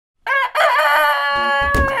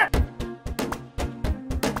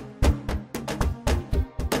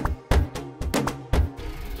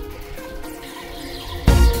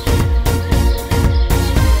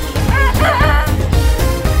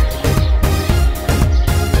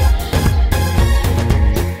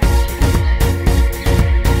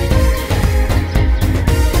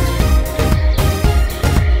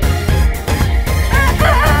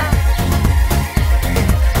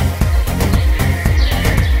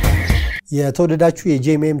የተወደዳችሁ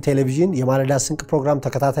የጂኤምኤም ቴሌቪዥን የማለዳ ስንቅ ፕሮግራም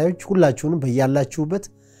ተከታታዮች ሁላችሁንም በእያላችሁበት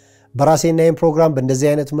በራሴና ይህን ፕሮግራም በእንደዚህ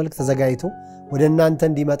አይነት መልክ ተዘጋጅቶ ወደ እናንተ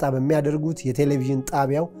እንዲመጣ በሚያደርጉት የቴሌቪዥን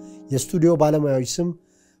ጣቢያው የስቱዲዮ ባለሙያዎች ስም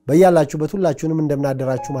በእያላችሁበት ሁላችሁንም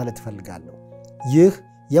እንደምናደራችሁ ማለት ፈልጋለሁ። ይህ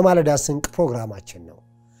የማለዳ ስንቅ ፕሮግራማችን ነው።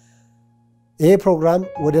 ይሄ ፕሮግራም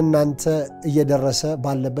ወደ እናንተ እየደረሰ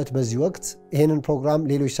ባለበት በዚህ ወቅት ይሄንን ፕሮግራም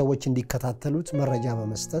ሌሎች ሰዎች እንዲከታተሉት መረጃ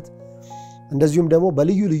በመስጠት እንደዚሁም ደግሞ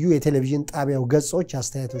በልዩ ልዩ የቴሌቪዥን ጣቢያው ገጾች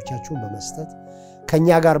አስተያየቶቻችሁን በመስጠት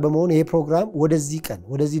ከኛ ጋር በመሆን ይሄ ፕሮግራም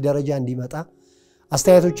ወደዚህ ደረጃ እንዲመጣ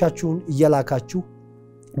አስተያየቶቻችሁን እየላካችሁ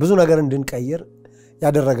ብዙ ነገር እንድንቀይር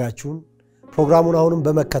ያደረጋችሁን ፕሮግራሙን አሁንም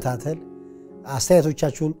በመከታተል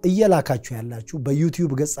አስተያየቶቻችሁን እየላካችሁ ያላችሁ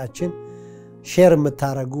በዩቲዩብ ገጻችን ሼር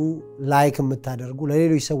የምታረጉ ላይክ የምታደርጉ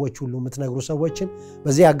ለሌሎች ሰዎች ሁሉ የምትነግሩ ሰዎችን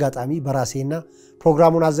በዚህ አጋጣሚ በራሴና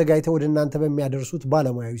ፕሮግራሙን አዘጋጅተው ወደ እናንተ በሚያደርሱት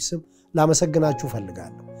ባለሙያዎች ስም ላመሰግናችሁ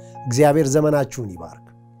ፈልጋለሁ። እግዚአብሔር ዘመናችሁን ይባርክ።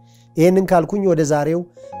 ይሄንን ካልኩኝ ወደ ዛሬው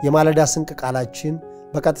የማለዳ ስንቅ ቃላችን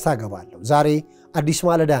በቀጥታ ገባለሁ። ዛሬ አዲስ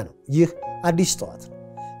ማለዳ ነው። ይህ አዲስ ጠዋት ነው።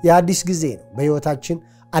 የአዲስ ጊዜ ነው። በህይወታችን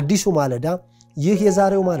አዲሱ ማለዳ ይህ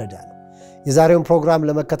የዛሬው ማለዳ ነው። የዛሬውን ፕሮግራም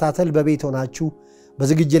ለመከታተል በቤት ሆናችሁ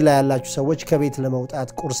በዝግጅት ላይ ያላችሁ ሰዎች ከቤት ለመውጣት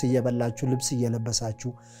ቁርስ እየበላችሁ ልብስ እየለበሳችሁ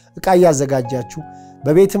ዕቃ እያዘጋጃችሁ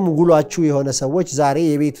በቤትም ውሏችሁ የሆነ ሰዎች ዛሬ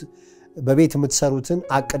በቤት የምትሰሩትን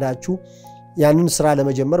አቅዳችሁ ያንን ስራ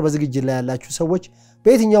ለመጀመር በዝግጅት ላይ ያላችሁ ሰዎች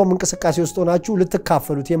በየትኛውም እንቅስቃሴ ውስጥ ሆናችሁ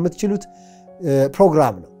ልትካፈሉት የምትችሉት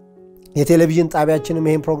ፕሮግራም ነው። የቴሌቪዥን ጣቢያችንም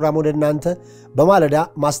ይሄን ፕሮግራም ወደ እናንተ በማለዳ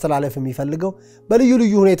ማስተላለፍ የሚፈልገው በልዩ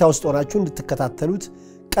ልዩ ሁኔታ ውስጥ ሆናችሁ እንድትከታተሉት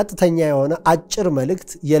ቀጥተኛ የሆነ አጭር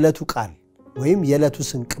መልእክት የዕለቱ ቃል ወይም የዕለቱ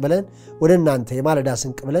ስንቅ ብለን ወደ እናንተ የማለዳ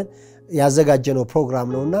ስንቅ ብለን ያዘጋጀነው ፕሮግራም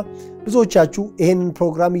ነውና ብዙዎቻችሁ ይሄንን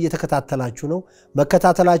ፕሮግራም እየተከታተላችሁ ነው።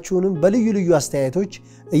 መከታተላችሁንም በልዩ ልዩ አስተያየቶች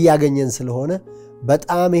እያገኘን ስለሆነ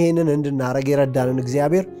በጣም ይሄንን እንድናረግ የረዳንን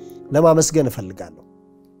እግዚአብሔር ለማመስገን እፈልጋለሁ።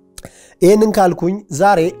 ይሄንን ካልኩኝ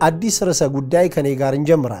ዛሬ አዲስ ርዕሰ ጉዳይ ከኔ ጋር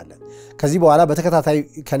እንጀምራለን። ከዚህ በኋላ በተከታታይ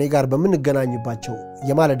ከኔ ጋር በመንገናኝባቸው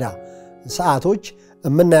የማለዳ ሰዓቶች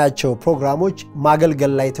የምናያቸው ፕሮግራሞች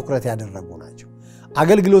ማገልገል ላይ ትኩረት ያደረጉ ናቸው።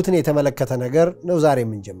 አገልግሎትን የተመለከተ ነገር ነው ዛሬ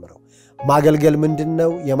የምንጀምረው። ማገልገል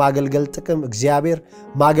ምንድነው? የማገልገል ጥቅም፣ እግዚአብሔር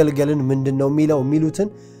ማገልገልን ምንድነው የሚሉትን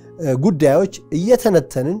ጉዳዮች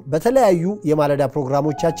እየተነተንን በተለያዩ የማለዳ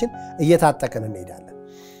ፕሮግራሞቻችን እየታጠቅን እንሄዳለን።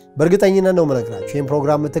 በእርግጠኝነት ነው የምነግራችሁ ይሄን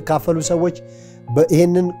ፕሮግራም የምትካፈሉ ሰዎች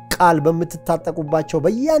ይሄንን ቃል በመትታጠቁባቸው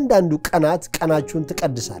በእያንዳንዱ ቀናችሁን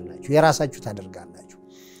ትቀድሳላችሁ፣ የራሳችሁ ታደርጋላችሁ።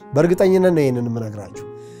 በእርግጠኝነት ነው ይሄንን የምነግራችሁ።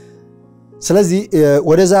 ስለዚህ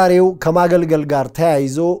ወደ ዛሬው ከማገልገል ጋር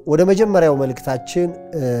ተያይዞ ወደ መጀመሪያው መልእክታችን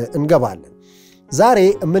እንገባለን። ዛሬ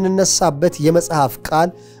የምንነሳበት የመጽሐፍ ቃል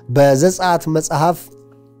በዘጸአት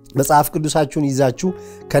መጽሐፍ ቅዱሳችሁን ይዛችሁ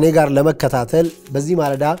ከኔ ጋር ለመከታተል በዚህ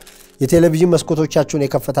ማለዳ የቴሌቪዥን መስኮቶቻችሁን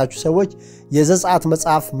የከፈታችሁ ሰዎች የዘጸአት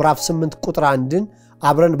መጽሐፍ ምዕራፍ 8 ቁጥር 1ን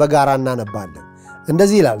አብረን በጋራ እናነባለን።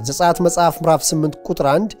 እንደዚህ ይላል። ዘጸአት መጽሐፍ ምዕራፍ 8 ቁጥር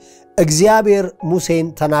 1 እግዚአብሔር ሙሴን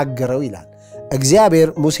ተናገረው ይላል። እግዚአብሔር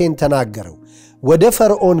ሙሴን ተናገረው፣ ወደ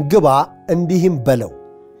ፈርዖን ግባ እንዲህም በለው፣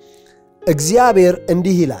 እግዚአብሔር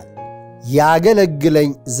እንዲህ ይላል፣ ያገለግለኝ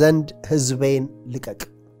ዘንድ ሕዝቤን ልቀቅ።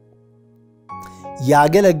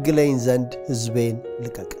 ያገለግለኝ ዘንድ ሕዝቤን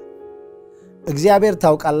ልቀቅ። እግዚአብሔር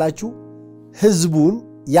ታውቃላችሁ ሕዝቡን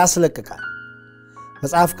ያስለቅቃል።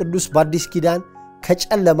 መጽሐፍ ቅዱስ በአዲስ ኪዳን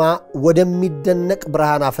ከጨለማ ወደሚደነቅ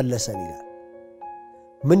ብርሃን አፈለሰን ይላል።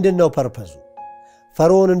 ምንድነው ፐርፐዙ?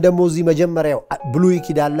 ፈርዖን እንደሞ እዚህ መጀመሪያው ብሉይ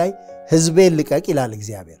ኪዳን ላይ ሕዝቤን ልቀቅ ይላል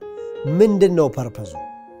እግዚአብሔር። ምንድነው ፐርፐዙ?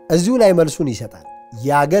 እዚሁ ላይ መልሱን ይሰጣል።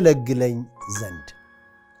 ያገለግለኝ ዘንድ።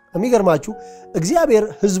 የሚገርማችሁ እግዚአብሔር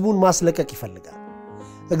ሕዝቡን ማስለቀቅ ይፈልጋል።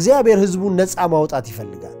 እግዚአብሔር ሕዝቡን ነፃ ማውጣት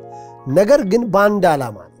ይፈልጋል። ነገር ግን በአንድ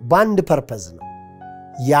ዓላማ ነው፣ በአንድ ፐርፐዝ ነው።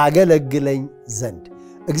 ያገለግለኝ ዘንድ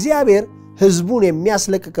እግዚአብሔር ሕዝቡን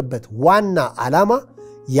የሚያስለቅቅበት ዋና ዓላማ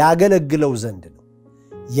ያገለግለው ዘንድ ነው።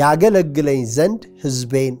 ያገለግለኝ ዘንድ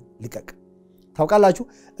ሕዝቤን ልቀቅ። ታውቃላችሁ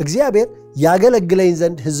እግዚአብሔር ያገለግለኝ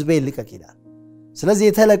ዘንድ ሕዝቤን ልቀቅ ይላል። ስለዚህ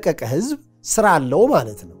የተለቀቀ ሕዝብ ስራ አለው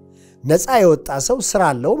ማለት ነው። ነፃ የወጣ ሰው ስራ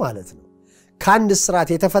አለው ማለት ነው። ከአንድ ስራት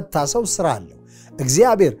የተፈታ ሰው ስራ አለው።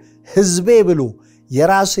 እግዚአብሔር ሕዝቤ ብሎ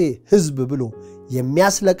የራሴ ሕዝብ ብሎ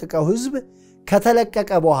የሚያስለቅቀው ሕዝብ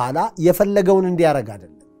ከተለቀቀ በኋላ የፈለገውን እንዲያረግ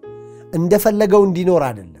አይደለም፣ እንደፈለገው እንዲኖር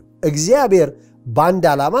አይደለም። እግዚአብሔር በአንድ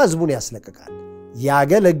ዓላማ ሕዝቡን ያስለቅቃል።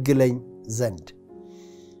 ያገለግለኝ ዘንድ።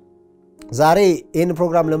 ዛሬ ይህን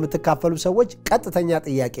ፕሮግራም ለምትካፈሉ ሰዎች ቀጥተኛ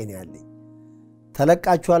ጥያቄ ነው ያለኝ።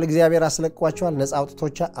 ተለቃችኋል? እግዚአብሔር አስለቅቋችኋል? ነፃ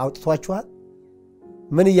አውጥቷችኋል?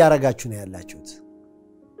 ምን እያረጋችሁ ነው ያላችሁት?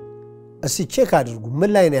 እስቲ ቼክ አድርጉ። ምን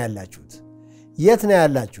ላይ ነው ያላችሁት? የት ነው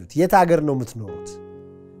ያላችሁት? የት ሀገር ነው የምትኖሩት?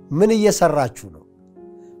 ምን እየሰራችሁ ነው?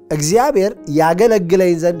 እግዚአብሔር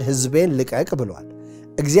ያገለግለኝ ዘንድ ሕዝቤን ልቀቅ ብሏል።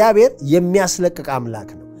 እግዚአብሔር የሚያስለቅቅ አምላክ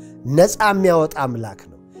ነው። ነፃ የሚያወጣ አምላክ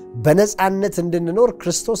ነው። በነፃነት እንድንኖር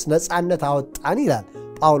ክርስቶስ ነፃነት አወጣን ይላል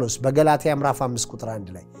ጳውሎስ በገላትያ ምዕራፍ 5 ቁጥር 1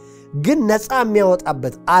 ላይ። ግን ነፃ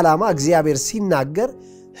የሚያወጣበት ዓላማ እግዚአብሔር ሲናገር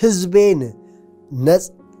ሕዝቤን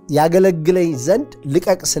ያገለግለኝ ዘንድ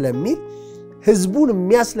ልቀቅ ስለሚል ሕዝቡን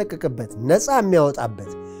የሚያስለቅቅበት ነፃ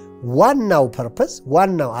የሚያወጣበት ዋናው ፐርፐስ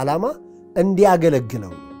ዋናው ዓላማ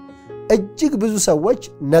እንዲያገለግለው። እጅግ ብዙ ሰዎች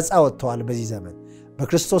ነፃ ወጥተዋል። በዚህ ዘመን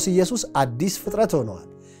በክርስቶስ ኢየሱስ አዲስ ፍጥረት ሆነዋል።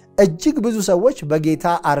 እጅግ ብዙ ሰዎች በጌታ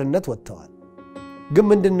አርነት ወጥተዋል። ግን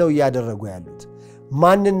ምንድነው እያደረጉ ያሉት?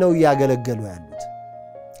 ማንን ነው እያገለገሉ ያሉት?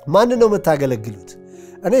 ማንን ነው የምታገለግሉት?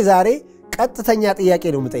 እኔ ዛሬ ቀጥተኛ ጥያቄ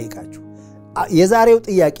ነው የምጠይቃችሁ። የዛሬው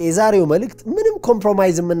ጥያቄ የዛሬው መልእክት ምንም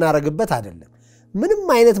ኮምፕሮማይዝ የምናደርግበት አይደለም። ምንም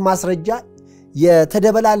አይነት ማስረጃ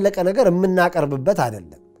የተደበላለቀ ነገር የምናቀርብበት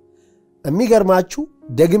አይደለም። የሚገርማችሁ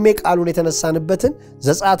ደግሜ ቃሉን የተነሳንበትን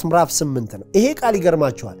ዘጸአት ምዕራፍ 8 ነው። ይሄ ቃል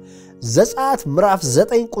ይገርማችኋል። ዘጸአት ምዕራፍ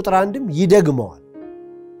 9 ቁጥር 1ም ይደግመዋል።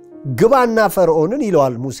 ግባና ፈርዖንን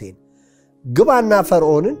ይለዋል ሙሴን፣ ግባና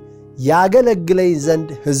ፈርዖንን ያገለግለኝ ዘንድ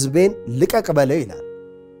ሕዝቤን ልቀቅ በለው ይላል።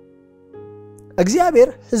 እግዚአብሔር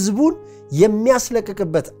ሕዝቡን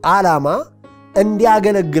የሚያስለቅቅበት ዓላማ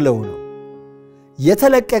እንዲያገለግለው ነው።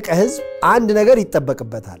 የተለቀቀ ሕዝብ አንድ ነገር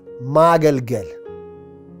ይጠበቅበታል፣ ማገልገል።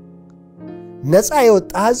 ነፃ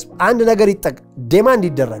የወጣ ሕዝብ አንድ ነገር ዴማንድ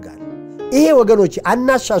ይደረጋል። ይሄ ወገኖች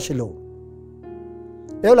አናሻሽለው።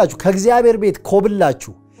 ይኸውላችሁ ከእግዚአብሔር ቤት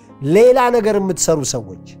ኮብላችሁ ሌላ ነገር የምትሰሩ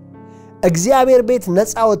ሰዎች፣ እግዚአብሔር ቤት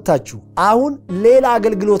ነፃ ወጣችሁ አሁን ሌላ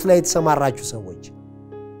አገልግሎት ላይ የተሰማራችሁ ሰዎች፣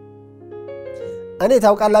 እኔ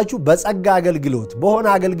ታውቃላችሁ በጸጋ አገልግሎት በሆነ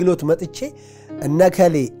አገልግሎት መጥቼ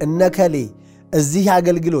እነከሌ እዚህ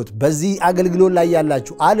አገልግሎት በዚህ አገልግሎት ላይ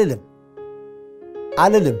ያላችሁ አልልም።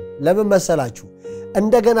 ለምን መሰላችሁ?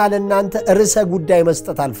 እንደገና ለእናንተ ርዕሰ ጉዳይ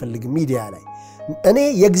መስጠት አልፈልግም ሚዲያ ላይ። እኔ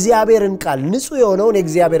የእግዚአብሔርን ቃል ንጹህ የሆነውን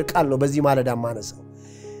የእግዚአብሔር ቃል ነው በዚህ ማለዳ ማነሳው።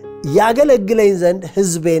 ያገለግለኝ ዘንድ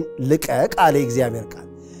ሕዝቤን ልቀቅ አለ የእግዚአብሔር ቃል።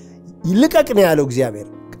 ልቀቅ ነው ያለው እግዚአብሔር።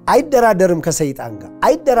 አይደራደርም ከሰይጣን ጋር፣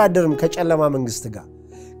 አይደራደርም ከጨለማ መንግስት ጋር።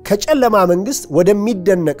 ከጨለማ መንግስት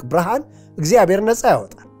ወደሚደነቅ ብርሃን እግዚአብሔር ነፃ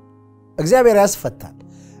ያወጣል፣ እግዚአብሔር ያስፈታል።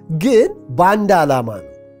 ግን በአንድ ዓላማ ነው፣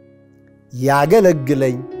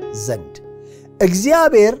 ያገለግለኝ ዘንድ።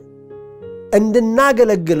 እግዚአብሔር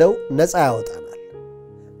እንድናገለግለው ነፃ ያወጣናል፣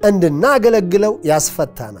 እንድናገለግለው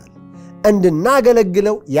ያስፈታናል፣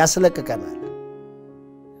 እንድናገለግለው ያስለቅቀናል።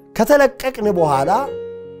 ከተለቀቅን በኋላ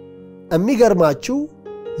የሚገርማችሁ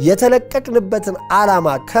የተለቀቅንበትን ዓላማ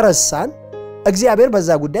ከረሳን እግዚአብሔር በዛ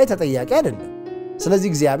ጉዳይ ተጠያቂ አይደለም። ስለዚህ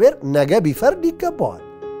እግዚአብሔር ነገ ቢፈርድ ይገባዋል።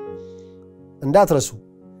 እንዳትረሱ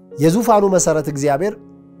የዙፋኑ መሰረት እግዚአብሔር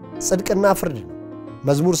ጽድቅና ፍርድ ነው።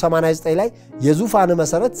 መዝሙር 89 ላይ የዙፋኑ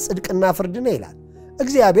መሰረት ጽድቅና ፍርድ ነው ይላል።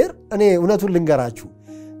 እግዚአብሔር እኔ እውነቱን ልንገራችሁ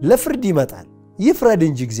ለፍርድ ይመጣል። ይፍረድ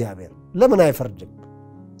እንጂ እግዚአብሔር ለምን አይፈርድም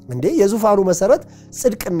እንዴ? የዙፋኑ መሰረት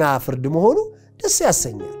ጽድቅና ፍርድ መሆኑ ደስ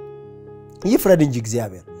ያሰኛል። ይፍረድ እንጂ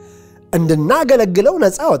እግዚአብሔር። እንድናገለግለው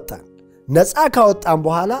ነፃ ወጣን። ነፃ ካወጣን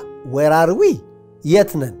በኋላ ወራርዊ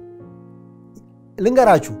የት ነን?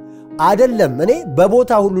 ልንገራችሁ አይደለም እኔ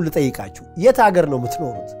በቦታ ሁሉ ልጠይቃችሁ፣ የት ሀገር ነው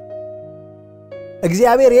የምትኖሩት?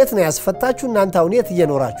 እግዚአብሔር የት ነው ያስፈታችሁ? እናንተ አሁን የት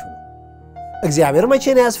እየኖራችሁ ነው? እግዚአብሔር መቼ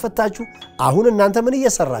ነው ያስፈታችሁ? አሁን እናንተ ምን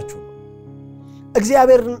እየሰራችሁ ነው?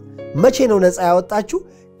 እግዚአብሔር መቼ ነው ነፃ ያወጣችሁ?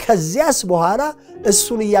 ከዚያስ በኋላ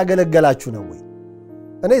እሱን እያገለገላችሁ ነው ወይ?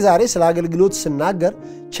 እኔ ዛሬ ስለ አገልግሎት ስናገር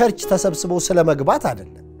ቸርች ተሰብስበው ስለ መግባት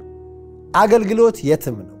አይደለም። አገልግሎት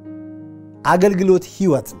የትም ነው። አገልግሎት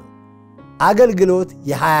ሕይወት ነው። አገልግሎት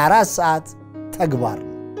የ24 ሰዓት ተግባር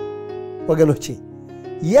ነው ወገኖቼ።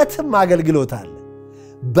 የትም አገልግሎት አለ።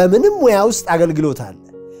 በምንም ሙያ ውስጥ አገልግሎት አለ።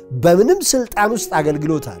 በምንም ስልጣን ውስጥ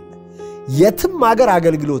አገልግሎት አለ። የትም ሀገር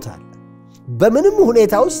አገልግሎት አለ። በምንም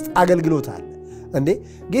ሁኔታ ውስጥ አገልግሎት አለ። እንዴ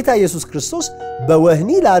ጌታ ኢየሱስ ክርስቶስ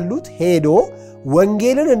በወህኒ ላሉት ሄዶ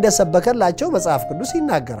ወንጌልን እንደሰበከላቸው መጽሐፍ ቅዱስ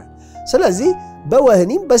ይናገራል። ስለዚህ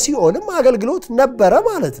በወህኒም በሲኦልም አገልግሎት ነበረ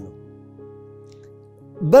ማለት ነው።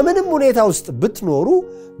 በምንም ሁኔታ ውስጥ ብትኖሩ፣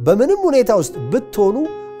 በምንም ሁኔታ ውስጥ ብትሆኑ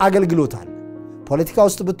አገልግሎት አለ። ፖለቲካ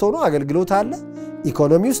ውስጥ ብትሆኑ አገልግሎት አለ።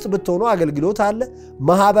 ኢኮኖሚ ውስጥ ብትሆኑ አገልግሎት አለ።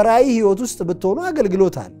 ማህበራዊ ህይወት ውስጥ ብትሆኑ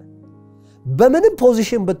አገልግሎት አለ። በምንም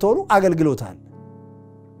ፖዚሽን ብትሆኑ አገልግሎት አለ።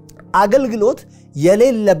 አገልግሎት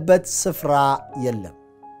የሌለበት ስፍራ የለም።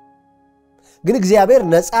 ግን እግዚአብሔር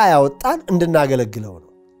ነፃ ያወጣን እንድናገለግለው ነው።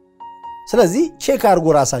 ስለዚህ ቼክ አድርጉ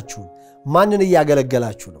ራሳችሁን። ማንን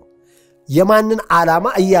እያገለገላችሁ ነው? የማንን ዓላማ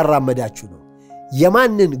እያራመዳችሁ ነው?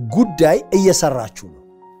 የማንን ጉዳይ እየሰራችሁ ነው?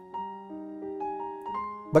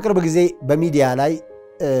 በቅርብ ጊዜ በሚዲያ ላይ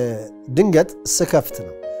ድንገት ስከፍት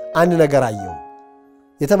ነው አንድ ነገር አየሁ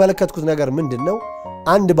የተመለከትኩት ነገር ምንድነው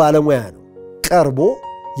አንድ ባለሙያ ነው ቀርቦ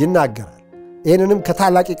ይናገራል ይሄንንም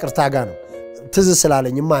ከታላቅ ይቅርታ ጋር ነው ትዝ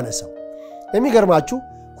ስላለኝ ማነሳው የሚገርማችሁ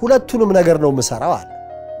ሁለቱንም ነገር ነው መሰራው አለ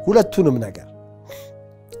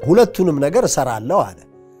ሁለቱንም ነገር እሰራለሁ አለ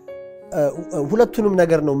ሁለቱንም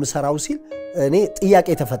ነገር ነው መሰራው ሲል እኔ ጥያቄ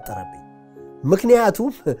ተፈጠረብኝ ምክንያቱም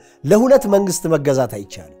ለሁለት መንግስት መገዛት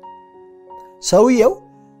አይቻልም ሰውየው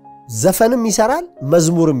ዘፈንም ይሰራል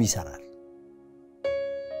መዝሙርም ይሰራል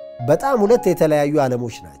በጣም ሁለት የተለያዩ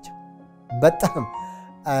ዓለሞች ናቸው በጣም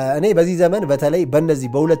እኔ በዚህ ዘመን በተለይ በእነዚህ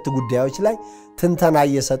በሁለት ጉዳዮች ላይ ትንተና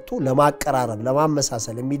እየሰጡ ለማቀራረብ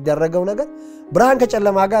ለማመሳሰል የሚደረገው ነገር ብርሃን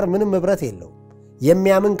ከጨለማ ጋር ምንም ህብረት የለውም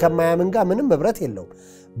የሚያምን ከማያምን ጋር ምንም ህብረት የለውም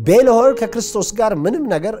ቤልሆር ከክርስቶስ ጋር ምንም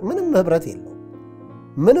ህብረት የለውም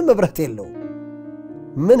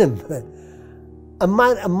ምንም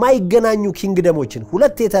የማይገናኙ ኪንግደሞችን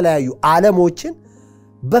ሁለት የተለያዩ ዓለሞችን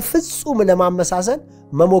በፍጹም ለማመሳሰል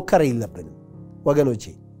መሞከር የለብንም ወገኖቼ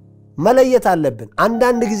መለየት አለብን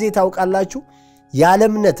አንዳንድ ጊዜ ታውቃላችሁ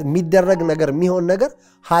ያለምነት የሚደረግ ነገር የሚሆን ነገር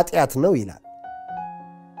ኃጢያት ነው ይላል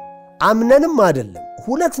አምነንም አይደለም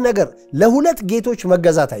ሁለት ነገር ለሁለት ጌቶች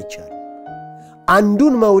መገዛት አይቻልም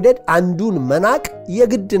አንዱን መውደድ አንዱን መናቅ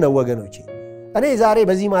የግድ ነው ወገኖቼ እኔ ዛሬ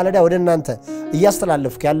በዚህ ማለዳ ወደ እናንተ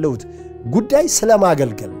እያስተላለፍኩ ያለሁት ጉዳይ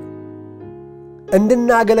ስለማገልገል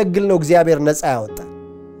እንድናገለግል ነው እግዚአብሔር ነፃ ያወጣል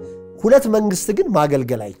ሁለት መንግስት ግን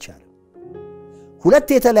ማገልገል አይቻልም ሁለት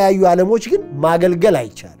የተለያዩ ዓለሞች ግን ማገልገል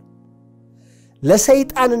አይቻልም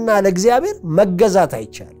ለሰይጣንና ለእግዚአብሔር መገዛት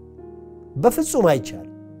አይቻልም በፍጹም አይቻልም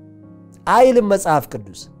አይልም መጽሐፍ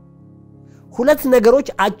ቅዱስ ሁለት ነገሮች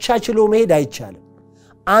አቻችሎ መሄድ አይቻልም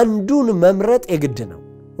አንዱን መምረጥ የግድ ነው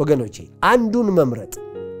ወገኖቼ አንዱን መምረጥ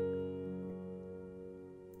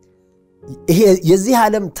ይሄ የዚህ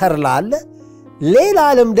ዓለም ተርላ አለ ሌላ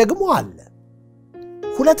ዓለም ደግሞ አለ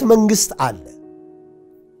ሁለት መንግስት አለ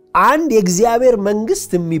አንድ የእግዚአብሔር መንግስት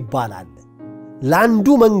የሚባል አለ ለአንዱ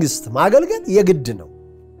መንግስት ማገልገል የግድ ነው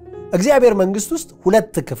እግዚአብሔር መንግስት ውስጥ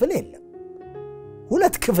ሁለት ክፍል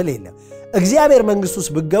የለም እግዚአብሔር መንግስት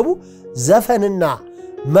ውስጥ ብገቡ ዘፈንና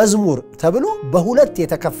መዝሙር ተብሎ በሁለት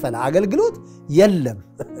የተከፈለ አገልግሎት የለም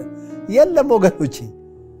ወገኖቼ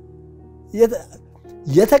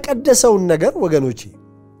የተቀደሰውን ነገር ወገኖቼ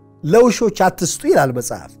ለውሾች አትስጡ ይላል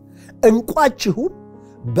መጽሐፍ እንቋችሁን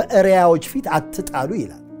በእሪያዎች ፊት አትጣሉ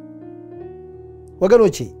ይላል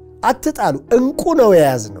ወገኖቼ አትጣሉ እንቁ ነው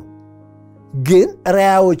የያዝነው ግን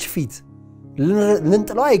እሪያዎች ፊት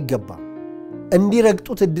ልንጥለው አይገባም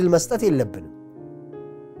እንዲረግጡት እድል መስጠት የለብንም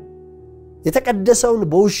የተቀደሰውን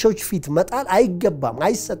በውሾች ፊት መጣል አይገባም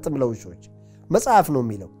አይሰጥም ለውሾች መጽሐፍ ነው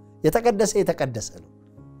የሚለው የተቀደሰ ነው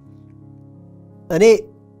እኔ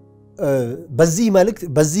በዚህ መልእክት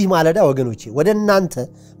በዚህ ማለዳ ወገኖቼ ወደ እናንተ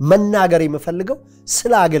መናገር የምፈልገው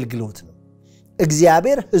ስለ አገልግሎት ነው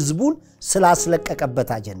እግዚአብሔር ህዝቡን ስላስለቀቀበት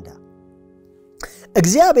አጀንዳ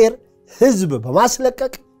እግዚአብሔር ህዝብ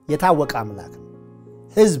በማስለቀቅ የታወቀ አምላክ ነው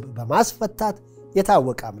ህዝብ በማስፈታት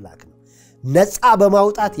የታወቀ አምላክ ነው ነፃ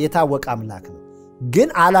በማውጣት የታወቀ አምላክ ነው ግን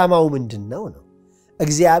ዓላማው ምንድነው ነው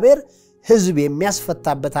እግዚአብሔር ህዝብ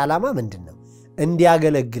የሚያስፈታበት ዓላማ ምንድነው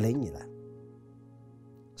እንዲያገለግለኝ ይላል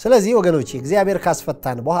ስለዚህ ወገኖቼ እግዚአብሔር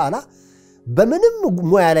ካስፈታን በኋላ በምንም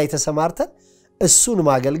ሙያ ላይ ተሰማርተን እሱን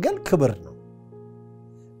ማገልገል ክብር ነው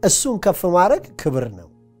እሱን ከፍ ማድረግ ክብር ነው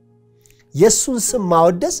የሱን ስም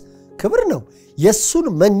ማወደስ ክብር ነው የሱን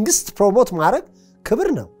መንግስት ፕሮሞት ማድረግ ክብር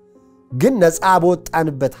ነው ግን ነፃ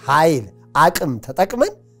በወጣንበት ኃይል አቅም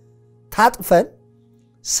ተጠቅመን ታጥፈን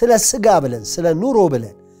ስለ ስጋ ብለን ስለ ኑሮ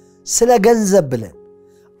ብለን ስለ ገንዘብ ብለን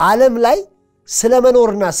ዓለም ላይ ስለ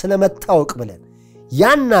መኖርና ስለ መታወቅ ብለን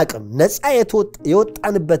ያን አቅም ነፃ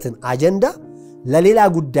የወጣንበትን አጀንዳ ለሌላ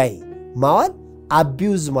ጉዳይ ማዋል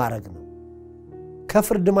አቢዩዝ ማድረግ ነው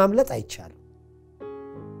ከፍርድ ማምለጥ አይቻልም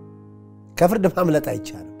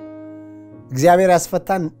እግዚአብሔር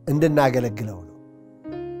ያስፈታን እንድናገለግለው ነው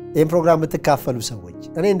ይህን ፕሮግራም ብትካፈሉ ሰዎች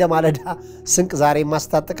እኔ እንደማለዳ ስንቅ ዛሬ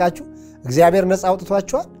ማስታጠቃችሁ እግዚአብሔር ነፃ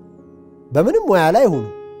አውጥቷችኋል በምንም ሙያ ላይ ሆኑ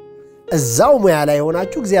እዛው ሙያ ላይ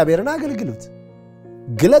ሆናችሁ እግዚአብሔርን አገልግሉት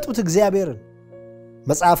ግለጡት እግዚአብሔርን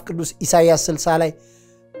መጽሐፍ ቅዱስ ኢሳይያስ 60 ላይ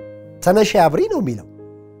ተነሽ አብሪ ነው የሚለው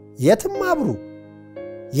የትም አብሩ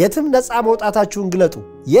የትም ነፃ መውጣታችሁን ግለጡ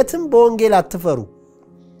የትም በወንጌል አትፈሩ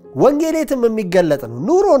ወንጌል የትም የሚገለጥ ነው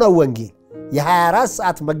ኑሮ ነው ወንጌል የ24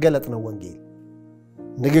 ሰዓት መገለጥ ነው ወንጌል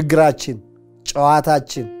ንግግራችን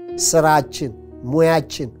ጨዋታችን ስራችን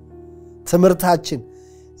ሙያችን ትምርታችን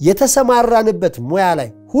የተሰማራንበት ሙያ ላይ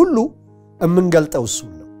ሁሉ እምንገልጠው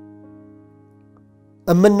እሱን ነው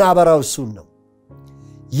እምናበራው እሱን ነው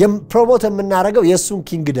ፕሮሞት የምናደርገው የሱን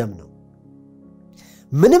ኪንግደም ነው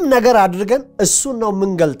ምንም ነገር አድርገን እሱን ነው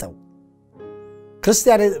የምንገልጠው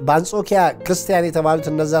ክርስቲያን በአንጾኪያ ክርስቲያን የተባሉት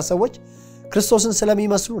እነዛ ሰዎች ክርስቶስን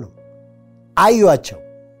ስለሚመስሉ ነው አዩአቸው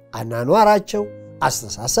አናኗራቸው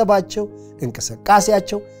አስተሳሰባቸው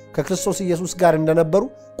እንቅስቃሴያቸው ከክርስቶስ ኢየሱስ ጋር እንደነበሩ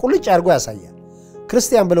ቁልጭ አድርጎ ያሳያል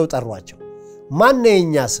ክርስቲያን ብለው ጠሯቸው ማን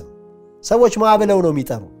ነኛ ስም ሰዎች ማብለው ነው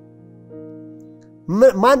የሚጠሩ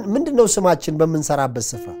ምንድነው ስማችን በመንሰራበት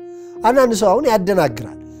ስፍራ አንዳንድ ሰው አሁን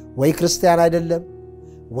ያደናግራል ወይ ክርስቲያን አይደለም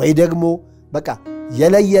ወይ ደግሞ በቃ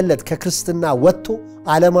የለየለት ከክርስትና ወጥቶ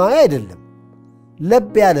ዓለማዊ አይደለም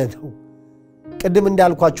ለብ ያለ ነው ቅድም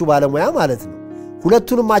እንዳልኳችሁ ባለሙያ ማለት ነው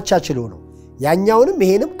ሁለቱንም አቻችሎ ነው ያኛውንም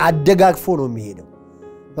ይሄንም አደጋግፎ ነው የሚሄደው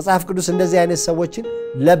መጽሐፍ ቅዱስ እንደዚህ አይነት ሰዎችን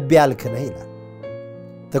ለብ ያልክ ነህ ይላል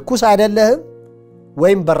ትኩስ አይደለህም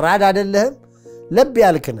ወይም በራድ አይደለህም ለብ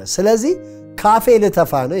ያልክ ነህ ስለዚህ ካፌ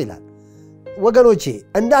ልተፋ ነው ይላል ወገኖቼ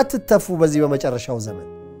እንዳትተፉ በዚህ በመጨረሻው ዘመን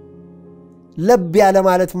ለብ ያለ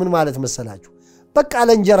ማለት ምን ማለት መሰላችሁ በቃ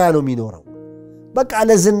ለእንጀራ ነው የሚኖረው በቃ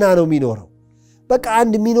ለዝና ነው የሚኖረው በቃ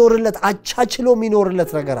አንድ የሚኖርለት አቻችሎ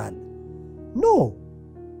የሚኖርለት ነገር አለ ኖ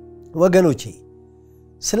ወገኖቼ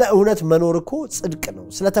ስለ እውነት መኖር እኮ ጽድቅ ነው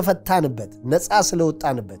ስለተፈታንበት ነፃ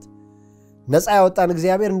ስለወጣንበት ነፃ ያወጣን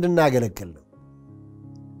እግዚአብሔር እንድናገለግል ነው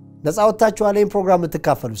ነፃ ወጣችኋል ይሄን ፕሮግራም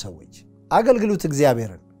የምትካፈሉ ሰዎች አገልግሉት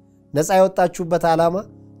እግዚአብሔርን ነፃ ያወጣችሁበት ዓላማ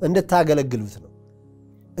እንድታገለግሉት ነው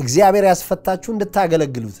እግዚአብሔር ያስፈታችሁ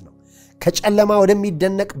እንድታገለግሉት ነው ከጨለማ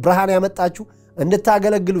ወደሚደነቅ ብርሃን ያመጣችሁ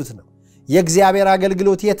እንድታገለግሉት ነው የእግዚአብሔር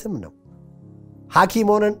አገልግሎት የትም ነው ሐኪም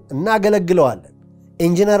ሆነን እናገለግለዋለን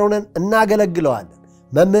ኢንጂነር ሆነን እናገለግለዋለን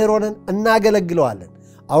መምህር ሆነን እናገለግለዋለን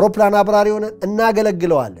አውሮፕላን አብራሪ ሆነን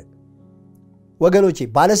እናገለግለዋለን ወገኖቼ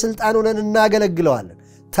ባለስልጣን ሆነን እናገለግለዋለን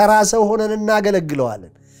ተራ ሰው ሆነን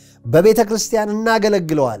እናገለግለዋለን በቤተ ክርስቲያን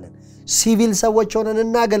እናገለግለዋለን ሲቪል ሰዎች ሆነን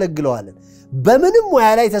እናገለግለዋለን በምንም ሙያ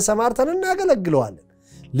ላይ ተሰማርተን እናገለግለዋለን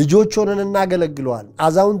ልጆች ሆነን እናገለግለዋለን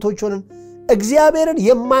አዛውንቶች ሆነን እግዚአብሔርን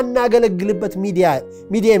የማናገለግልበት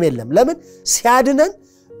ሚዲያም የለም ለምን ሲያድነን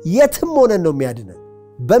የትም ሆነን ነው የሚያድነን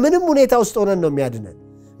በምንም ሁኔታ ውስጥ ሆነን ነው የሚያድነን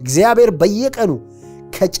እግዚአብሔር በየቀኑ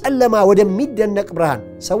ከጨለማ ወደሚደነቅ ብርሃን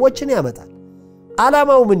ሰዎችን ያመጣል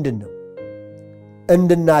ዓላማው ምንድነው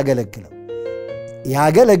እንድናገለግለው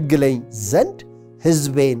ያገለግለኝ ዘንድ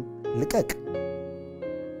ሕዝቤን ልቀቅ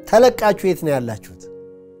ተለቃችሁ የት ነው ያላችሁት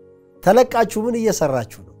ተለቃችሁ ምን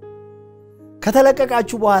እየሰራችሁ ነው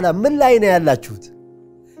ከተለቀቃችሁ በኋላ ምን ላይ ነው ያላችሁት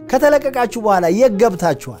ከተለቀቃችሁ በኋላ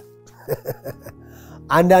የገብታችኋል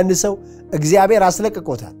አንዳንድ ሰው እግዚአብሔር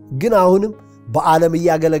አስለቀቆታል ግን አሁንም በዓለም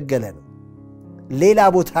ያገለገለ ነው ሌላ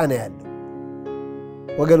ቦታ ነው ያለው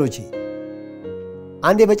ወገኖቼ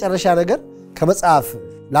አንዴ በመጨረሻ ነገር ከመጽሐፍ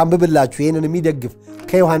ላንብብላችሁ ይሄንን የሚደግፍ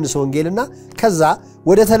ከዮሐንስ ወንጌልና ከዛ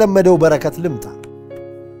ወደ ተለመደው በረከት ልምጣ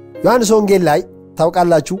ዮሐንስ ወንጌል ላይ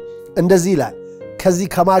ታውቃላችሁ እንደዚህ ይላል ከዚህ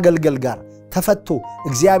ከማገልገል ጋር ተፈቶ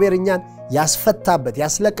እግዚአብሔር እኛን ያስፈታበት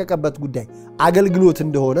ያስለቀቀበት ጉዳይ አገልግሎት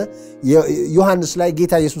እንደሆነ ዮሐንስ ላይ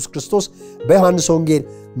ጌታ ኢየሱስ ክርስቶስ በዮሐንስ ወንጌል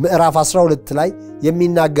ምዕራፍ 12 ላይ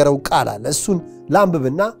የሚናገረው ቃል አለ እሱን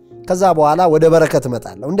ላንብብና ከዛ በኋላ ወደ በረከት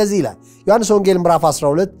መጣለው እንደዚህ ይላል ዮሐንስ ወንጌል ምዕራፍ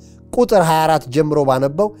 12 ቁጥር 24 ጀምሮ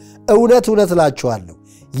ባነበው እውነት እላችኋለሁ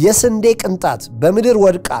የስንዴ ቅንጣት በምድር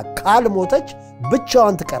ወድቃ ካልሞተች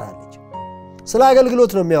ብቻዋን ትቀራለች ስለ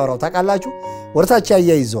አገልግሎት ነው የሚያወራው ታውቃላችሁ ወርታች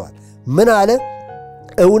ያያይዘዋል ምን አለ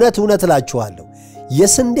እውነት እላችኋለሁ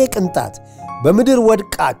የስንዴ ቅንጣት በምድር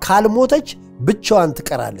ወድቃ ካልሞተች ብቻዋን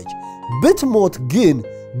ትቀራለች ብትሞት ግን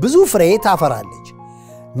ብዙ ፍሬ ታፈራለች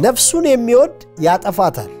ነፍሱን የሚወድ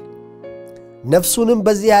ያጠፋታል ነፍሱንም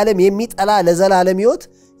በዚህ ዓለም የሚጠላ ለዘላለም ሕይወት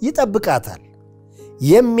ይጠብቃታል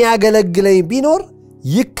የሚያገለግለኝ ቢኖር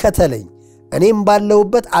ይከተለኝ እኔም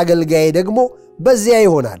ባለሁበት አገልጋዬ ደግሞ በዚያ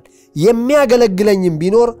ይሆናል የሚያገለግለኝም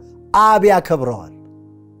ቢኖር አብ ያከብረዋል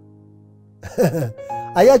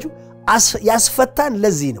አያችሁ ያስፈታን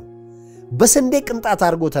ለዚህ ነው በስንዴ ቅንጣት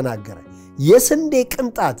አድርጎ ተናገረ የስንዴ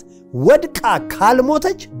ቅንጣት ወድቃ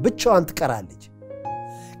ካልሞተች ብቻዋን ትቀራለች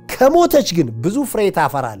ከሞተች ግን ብዙ ፍሬ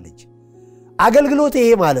ታፈራለች አገልግሎት ይሄ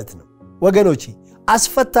ማለት ነው ወገኖቼ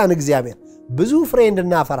አስፈታን እግዚአብሔር ብዙ ፍሬ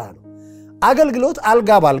እንድናፈራ ነው አገልግሎት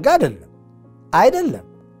አልጋ ባልጋ አይደለም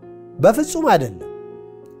በፍጹም አይደለም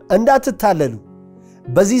እንዳትታለሉ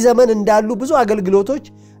በዚህ ዘመን እንዳሉ ብዙ አገልግሎቶች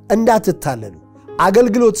እንዳትታለሉ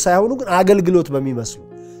አገልግሎት ሳይሆኑ ግን አገልግሎት በሚመስሉ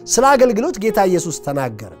ስለ አገልግሎት ጌታ ኢየሱስ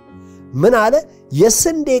ተናገረ ምን አለ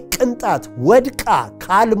የስንዴ ቅንጣት ወድቃ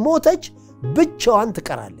ካልሞተች ብቻዋን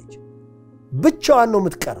ትቀራለች ብቻዋን ነው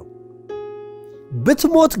የምትቀረው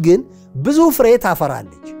ብትሞት ግን ብዙ ፍሬ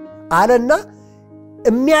ታፈራለች አለና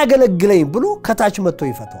የሚያገለግለኝ ብሎ ከታች መጥቶ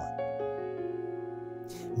ይፈታዋል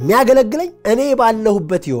የሚያገለግለኝ እኔ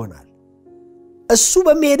ባለሁበት ይሆናል እሱ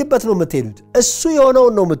በሚሄድበት ነው የምትሄዱት እሱ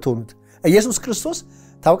የሆነውን ነው የምትሆኑት ኢየሱስ ክርስቶስ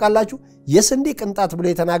ታውቃላችሁ የስንዴ ቅንጣት ብሎ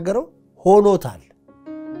የተናገረው ሆኖታል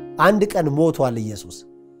አንድ ቀን ሞቷል ኢየሱስ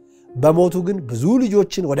በሞቱ ግን ብዙ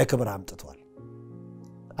ልጆችን ወደ ክብር አምጥቷል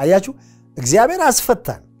አያችሁ እግዚአብሔር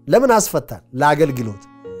አስፈታን ለምን አስፈታን ለአገልግሎት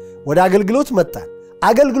ወደ አገልግሎት መጣን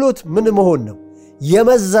አገልግሎት ምን መሆን ነው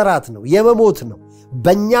የመዘራት ነው የመሞት ነው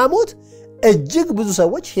በእኛ ሞት እጅግ ብዙ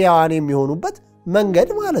ሰዎች ሕያዋን የሚሆኑበት መንገድ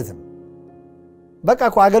ማለት ነው በቃ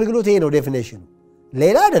እኮ አገልግሎት ይሄ ነው ዴፊኒሽኑ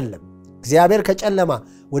ሌላ አይደለም እግዚአብሔር ከጨለማ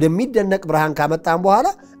ወደሚደነቅ ብርሃን ካመጣን በኋላ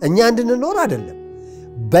እኛ እንድንኖር አይደለም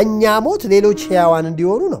በእኛ ሞት ሌሎች ሕያዋን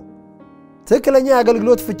እንዲሆኑ ነው ትክክለኛ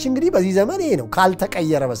አገልግሎት ፍቺ እንግዲህ በዚህ ዘመን ይሄ ነው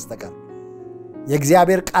ካልተቀየረ በስተቀር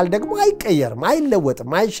የእግዚአብሔር ቃል ደግሞ አይቀየርም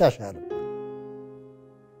አይለወጥም አይሻሻልም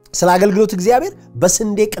ስለ አገልግሎት እግዚአብሔር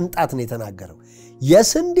በስንዴ ቅንጣት ነው የተናገረው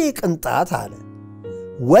የስንዴ ቅንጣት አለ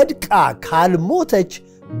ወድቃ ካልሞተች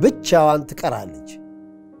ብቻዋን ትቀራለች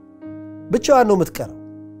ብቻዋን ነው የምትቀረው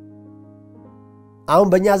አሁን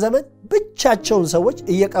በእኛ ዘመን ብቻቸውን ሰዎች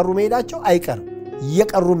እየቀሩ መሄዳቸው አይቀርም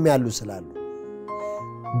እየቀሩም ያሉ ስላሉ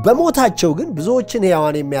በሞታቸው ግን ብዙዎችን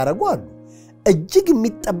ሕያዋን የሚያደርጉ አሉ እጅግ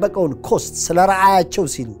የሚጠበቀውን ኮስት ስለ ራእያቸው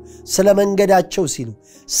ሲሉ ስለ መንገዳቸው ሲሉ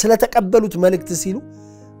ስለ ተቀበሉት መልእክት ሲሉ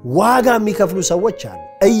ዋጋ የሚከፍሉ ሰዎች አሉ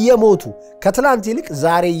እየሞቱ ከትላንት ይልቅ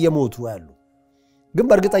ዛሬ እየሞቱ ያሉ ግን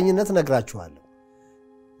በእርግጠኝነት ነግራችኋለሁ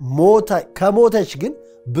ከሞተች ግን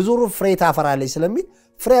ብዙ ፍሬ ታፈራለች ስለሚል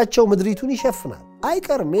ፍሬያቸው ምድሪቱን ይሸፍናል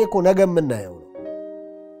አይቀርም ይሄ እኮ ነገ የምናየው ነው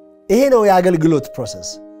ይሄ ነው የአገልግሎት ፕሮሰስ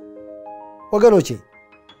ወገኖቼ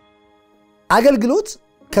አገልግሎት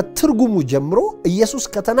ከትርጉሙ ጀምሮ ኢየሱስ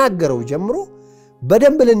ከተናገረው ጀምሮ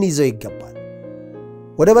በደንብ ልንይዘው ይገባል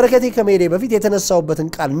ወደ በረከቴ ከመሄዴ በፊት የተነሳውበትን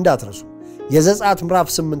ቃል እንዳትረሱ የዘጸአት ምዕራፍ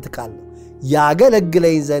 8 ቃል ነው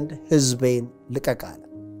ያገለግለኝ ዘንድ ሕዝቤን ልቀቅ አለ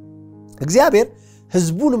እግዚአብሔር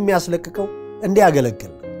ሕዝቡን የሚያስለቅቀው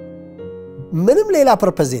እንዲያገለግል ምንም ሌላ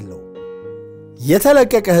ፐርፐዝ የለው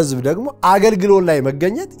የተለቀቀ ሕዝብ ደግሞ አገልግሎት ላይ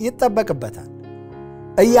መገኘት ይተበቅበታል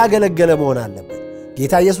እያገለገለ መሆን አለበት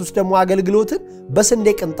ጌታ ኢየሱስ ደግሞ አገልግሎትን በስንዴ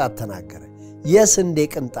ቅንጣት ተናገረ የስንዴ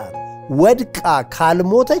ቅንጣት ወድቃ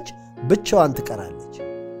ካልሞተች ብቻዋን ትቀራለች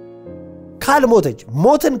ካልሞተች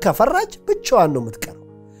ሞትን ከፈራች ብቻዋን ነው የምትቀረው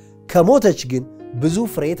ከሞተች ግን ብዙ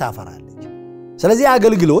ፍሬ ታፈራለች ስለዚህ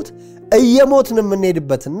አገልግሎት እየሞትን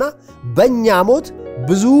የምንሄድበትና በእኛ ሞት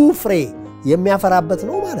ብዙ ፍሬ የሚያፈራበት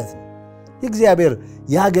ነው ማለት ነው እግዚአብሔር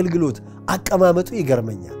የአገልግሎት አቀማመጡ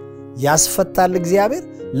ይገርመኛል ያስፈታል እግዚአብሔር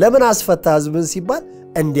ለምን አስፈታ ሕዝብን ሲባል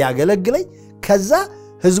እንዲያገለግለኝ ከዛ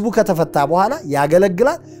ሕዝቡ ከተፈታ በኋላ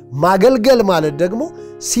ያገለግላል ማገልገል ማለት ደግሞ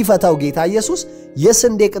ሲፈታው ጌታ ኢየሱስ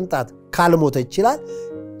የስንዴ ቅንጣት ካልሞተች ይችላል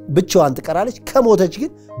ብቻዋን ትቀራለች ከሞተች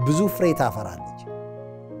ግን ብዙ ፍሬ ታፈራለች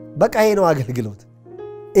በቃ ይሄ ነው አገልግሎት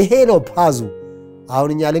ይሄ ነው ፓዙ አሁን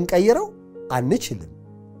እኛ ልንቀይረው አንችልም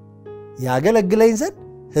ያገለግለኝ ዘንድ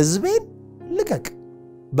ሕዝቤን ልቀቅ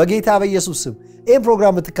በጌታ በኢየሱስ ስም ይሄን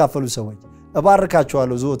ፕሮግራም የምትካፈሉ ሰዎች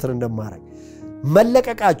እባርካችኋለሁ ዘወትር እንደማረግ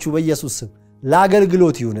መለቀቃችሁ በኢየሱስ ስም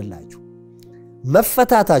ለአገልግሎት ይሁንላችሁ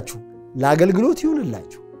መፈታታችሁ ለአገልግሎት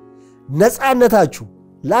ይሁንላችሁ ነፃነታችሁ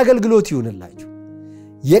ለአገልግሎት ይሁንላችሁ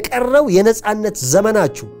የቀረው የነፃነት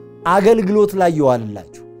ዘመናችሁ አገልግሎት ላይ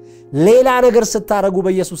ይዋልላችሁ ሌላ ነገር ስታረጉ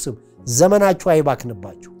በኢየሱስ ስም ዘመናችሁ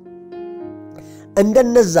አይባክንባችሁ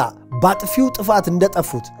እንደነዛ ባጥፊው ጥፋት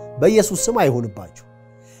እንደጠፉት በኢየሱስ ስም አይሆንባችሁ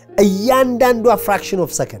እያንዳንዱ ፍራክሽን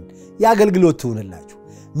ኦፍ ሰከንድ ያገልግሎት ትሁንላችሁ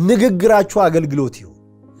ንግግራችሁ አገልግሎት ይሁን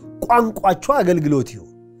ቋንቋችሁ አገልግሎት ይሁን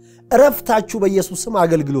እረፍታችሁ በኢየሱስ ስም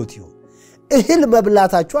አገልግሎት ይሁን እህል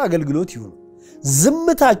መብላታችሁ አገልግሎት ይሁን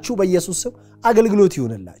ዝምታችሁ በኢየሱስ ስም አገልግሎት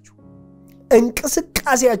ይሁንላችሁ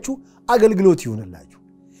እንቅስቃሴያችሁ አገልግሎት ይሁንላችሁ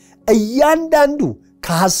እያንዳንዱ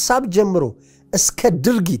ከሐሳብ ጀምሮ እስከ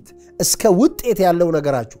ድርጊት እስከ ውጤት ያለው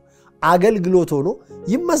ነገራችሁ አገልግሎት ሆኖ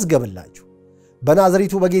ይመስገብላችሁ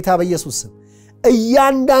በናዝሬቱ በጌታ በኢየሱስ ስም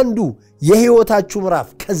እያንዳንዱ የሕይወታችሁ ምዕራፍ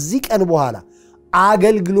ከዚህ ቀን በኋላ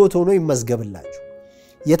አገልግሎት ሆኖ ይመስገብላችሁ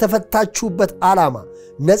የተፈታችሁበት ዓላማ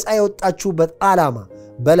ነፃ የወጣችሁበት ዓላማ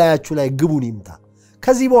በላያችሁ ላይ ግቡን ይምታ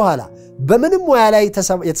ከዚህ በኋላ በምንም ሙያ ላይ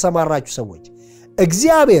የተሰማራችሁ ሰዎች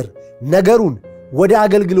እግዚአብሔር ነገሩን ወደ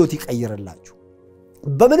አገልግሎት ይቀይርላችሁ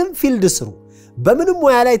በምንም ፊልድ ስሩ በምንም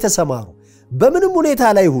ሙያ ላይ ተሰማሩ በምንም ሁኔታ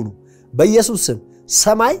ላይ ሁኑ በኢየሱስ ስም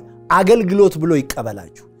ሰማይ አገልግሎት ብሎ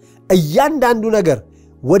ይቀበላችሁ እያንዳንዱ ነገር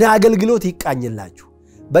ወደ አገልግሎት ይቃኝላችሁ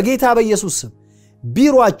በጌታ በኢየሱስ ስም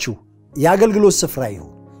ቢሮአችሁ የአገልግሎት ስፍራ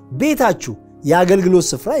ይሁን ቤታችሁ የአገልግሎት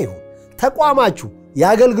ስፍራ ይሁን ተቋማችሁ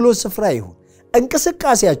የአገልግሎት ስፍራ ይሁን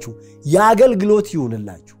እንቅስቃሴያችሁ የአገልግሎት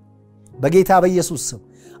ይሁንላችሁ በጌታ በኢየሱስ ስም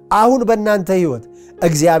አሁን በእናንተ ሕይወት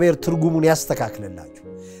እግዚአብሔር ትርጉሙን ያስተካክልላችሁ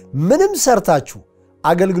ምንም ሰርታችሁ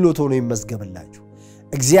አገልግሎት ሆኖ ይመዝገብላችሁ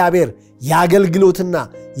እግዚአብሔር ያገልግሎትና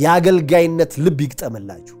ያገልጋይነት ልብ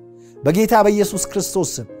ይግጠመላችሁ በጌታ በኢየሱስ ክርስቶስ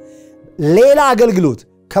ስም ሌላ አገልግሎት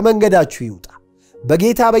ከመንገዳችሁ ይውጣ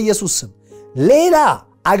በጌታ በኢየሱስ ስም ሌላ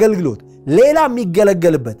አገልግሎት ሌላ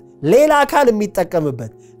የሚገለገልበት ሌላ አካል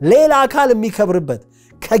የሚጠቀምበት ሌላ አካል የሚከብርበት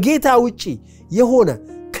ከጌታ ውጪ የሆነ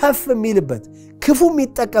ከፍ የሚልበት ክፉ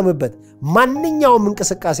የሚጠቀምበት ማንኛውም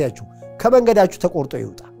እንቅስቃሴያችሁ ከመንገዳችሁ ተቆርጦ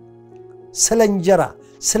ይውጣ ስለ እንጀራ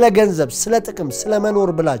ስለ ገንዘብ ስለ ጥቅም ስለ መኖር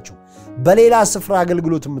ብላችሁ በሌላ ስፍራ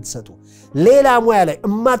አገልግሎት የምትሰጡ ሌላ ሙያ ላይ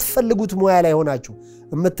የማትፈልጉት ሙያ ላይ ሆናችሁ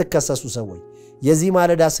የምትከሰሱ ሰዎች የዚህ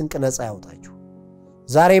ማለዳ ስንቅ ነፃ ያውጣችሁ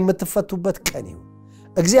ዛሬ የምትፈቱበት ቀን ይሁን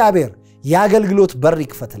እግዚአብሔር ያገልግሎት በር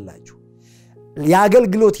ይክፈትላችሁ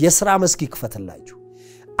ያገልግሎት የሥራ መስክ ይክፈትላችሁ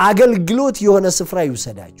አገልግሎት የሆነ ስፍራ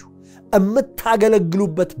ይውሰዳችሁ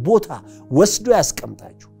የምታገለግሉበት ቦታ ወስዶ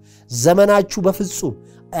ያስቀምጣችሁ ዘመናችሁ በፍጹም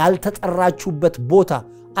ያልተጠራችሁበት ቦታ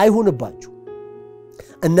አይሁንባችሁ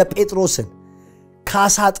እነ ጴጥሮስን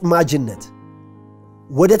ካሳጥማጅነት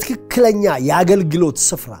ወደ ትክክለኛ ያገልግሎት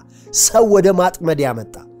ስፍራ ሰው ወደ ማጥመድ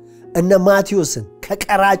ያመጣ እነ ማቴዎስን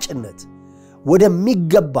ከቀራጭነት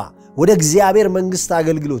ወደሚገባ ወደ እግዚአብሔር መንግስት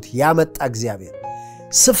አገልግሎት ያመጣ እግዚአብሔር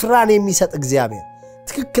ስፍራን የሚሰጥ እግዚአብሔር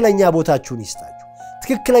ትክክለኛ ቦታችሁን ይስጣችሁ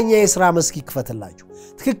ትክክለኛ የሥራ መስክ ይክፈትላችሁ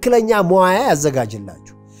ትክክለኛ ሙያ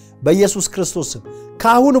ያዘጋጅላችሁ በኢየሱስ ክርስቶስ ስም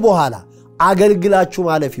ካሁን በኋላ አገልግላችሁ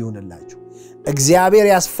ማለፍ ይሁንላችሁ እግዚአብሔር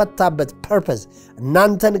ያስፈታበት ፐርፐዝ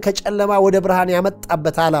እናንተን ከጨለማ ወደ ብርሃን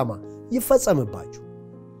ያመጣበት ዓላማ ይፈጸምባችሁ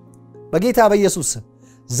በጌታ በኢየሱስ ስም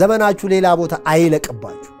ዘመናችሁ ሌላ ቦታ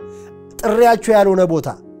አይለቅባችሁ ጥሪያችሁ ያልሆነ ቦታ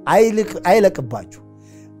አይለቅባችሁ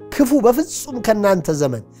ክፉ በፍጹም ከናንተ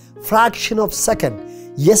ዘመን fraction of second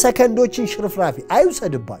የሰከንዶችን ሽርፍራፊ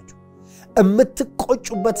አይውሰድባችሁ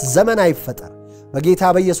እምትቆጩበት ዘመን አይፈጠር በጌታ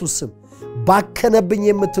በኢየሱስ ስም ባከነብኝ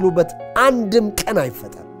የምትሉበት አንድም ቀን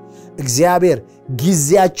አይፈጠር እግዚአብሔር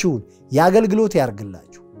ጊዜያችሁን ያገልግሎት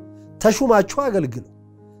ያርግላችሁ ተሹማችሁ አገልግሉ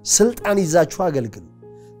ስልጣን ይዛችሁ አገልግሉ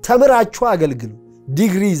ተምራችሁ አገልግሉ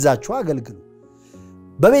ዲግሪ ይዛችሁ አገልግሉ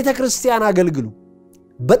በቤተ ክርስቲያን አገልግሉ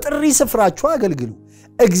በጥሪ ስፍራችሁ አገልግሉ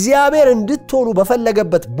እግዚአብሔር እንድትሆኑ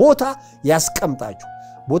በፈለገበት ቦታ ያስቀምጣችሁ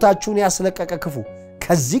ቦታችሁን ያስለቀቀ ክፉ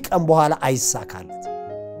ከዚህ ቀን በኋላ አይሳካለት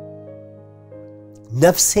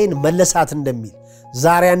ነፍሴን መለሳት እንደሚል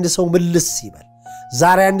ዛሬ አንድ ሰው መልስ ይበል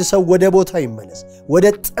ዛሬ አንድ ሰው ወደ ቦታው ይመለስ ወደ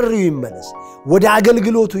ጥሪው ይመለስ ወደ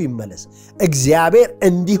አገልግሎቱ ይመለስ እግዚአብሔር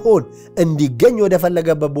እንዲሆን እንዲገኝ ወደ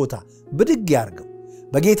ፈለገበት ቦታ ብድግ ያርገው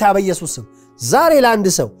በጌታ በኢየሱስ ስም ዛሬ ለአንድ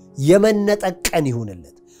ሰው የመነጠቀን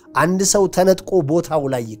ይሁንለት አንድ ሰው ተነጥቆ ቦታው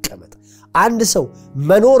ላይ ይቀመጥ አንድ ሰው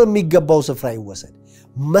መኖር የሚገባው ስፍራ ይወሰድ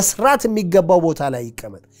መስራት የሚገባው ቦታ ላይ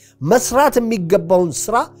ይቀመጥ መስራት የሚገባውን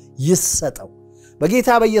ስራ ይሰጠው በጌታ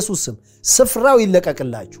በኢየሱስ ስም ስፍራው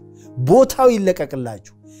ይለቀቅላችሁ ቦታው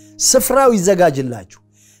ይለቀቅላችሁ ስፍራው ይዘጋጅላችሁ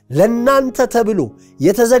ለናንተ ተብሎ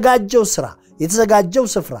የተዘጋጀው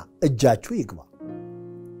ስፍራ እጃችሁ ይግባ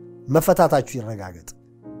መፈታታችሁ ይረጋገጥ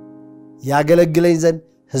ያገለግለኝ ዘንድ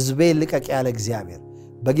ሕዝቤን ልቀቅ ያለ እግዚአብሔር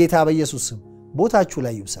በጌታ በኢየሱስ ስም ቦታችሁ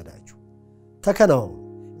ላይ ይውሰዳችሁ ተከናወኑ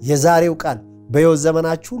የዛሬው ቃል በሕይወት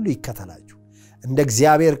ዘመናችሁ ሁሉ ይከተላችሁ እንደ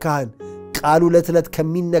እግዚአብሔር ካህን ቃሉ ለትለት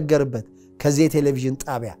ከሚነገርበት ከዚህ ቴሌቪዥን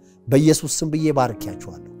ጣቢያ በኢየሱስ ስም ብዬ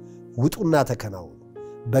ባርኪያችኋለሁ ውጡና ተከናወኑ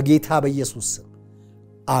በጌታ በኢየሱስ ስም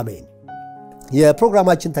አሜን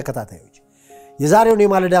የፕሮግራማችን ተከታታዮች የዛሬውን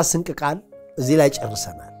የማለዳ ስንቅ ቃል እዚህ ላይ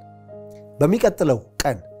ጨርሰናል በሚቀጥለው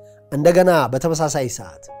ቀን እንደገና በተመሳሳይ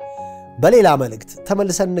ሰዓት በሌላ መልእክት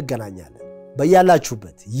ተመልሰን እንገናኛለን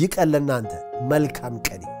በእያላችሁበት ይቀለናንተ መልካም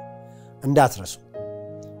ቀን እንዳትረሱ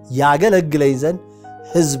ያገለግለኝ ዘንድ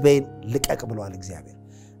ሕዝቤን ልቀቅ ብሏል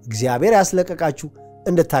እግዚአብሔር ያስለቀቃችሁ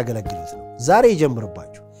እንድታገለግሉት ነው ዛሬ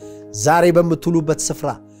ይጀምርባችሁ ዛሬ በመትሉበት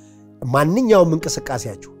ስፍራ ማንኛውም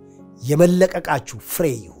እንቅስቃሴያችሁ የመለቀቃችሁ ፍሬ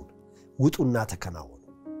ይሁን ውጡና ተከናወኑ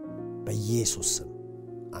በኢየሱስ ስም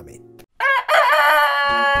አሜን